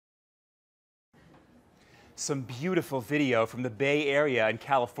Some beautiful video from the Bay Area in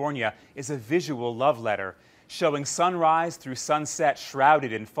California is a visual love letter showing sunrise through sunset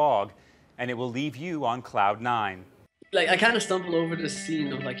shrouded in fog, and it will leave you on cloud 9. Like, I kind of stumbled over this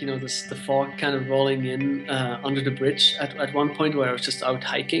scene of, like, you know, the fog kind of rolling in under the bridge at one point where I was just out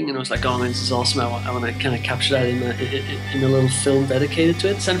hiking, and I was like, oh man, this is awesome. I want to kind of capture that in a little film dedicated to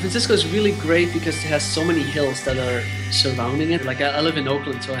it. San Francisco is really great because it has so many hills that are surrounding it. Like, I live in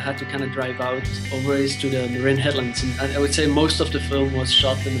Oakland, so I had to kind of drive out over to the Marin Headlands, and I would say most of the film was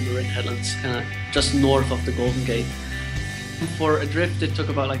shot in the Marin Headlands, kind of just north of the Golden Gate. For Adrift, it took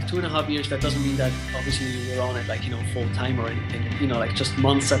about like 2.5 years. That doesn't mean that obviously we were on it like, you know, full time or anything. You know, like just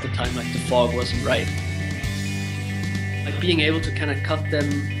months at the time, like the fog wasn't right. Like being able to kind of cut the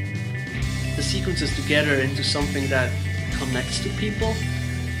sequences together into something that connects to people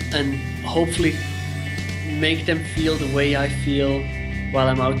and hopefully make them feel the way I feel while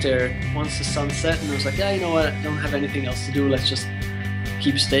I'm out there. Once the sun set, and I was like, yeah, you know what, I don't have anything else to do. Let's just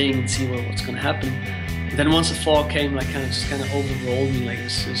keep staying and see what's going to happen. And then once the fall came, like kind of overrolled me. Like it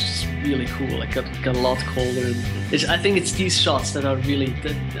was just really cool. Like got a lot colder. And I think it's these shots that are really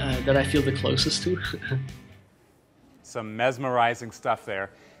that I feel the closest to. Some mesmerizing stuff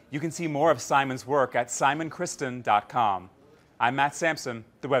there. You can see more of Simon's work at simoncristen.com. I'm Matt Sampson,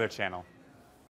 the Weather Channel.